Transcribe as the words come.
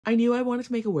I knew I wanted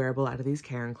to make a wearable out of these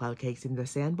Caron Cloud Cakes in the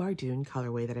Sandbar Dune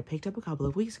colorway that I picked up a couple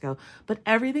of weeks ago, but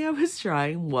everything I was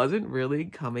trying wasn't really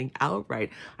coming out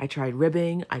right. I tried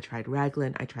ribbing, I tried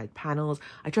raglan, I tried panels,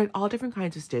 I tried all different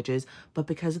kinds of stitches, but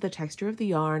because of the texture of the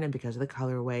yarn and because of the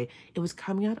colorway, it was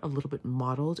coming out a little bit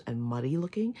mottled and muddy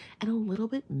looking and a little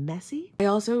bit messy. I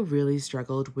also really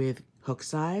struggled with hook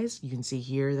size. You can see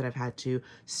here that I've had to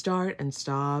start and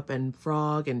stop and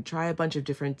frog and try a bunch of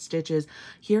different stitches.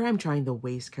 Here I'm trying the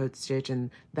waistcoat stitch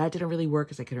and that didn't really work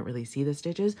because I couldn't really see the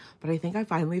stitches, but I think I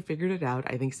finally figured it out.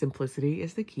 I think simplicity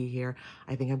is the key here.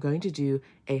 I think I'm going to do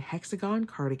a hexagon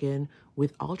cardigan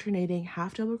with alternating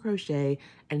half double crochet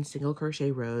and single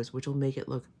crochet rows, which will make it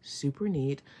look super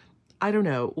neat. I don't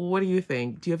know. What do you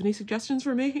think? Do you have any suggestions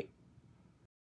for me?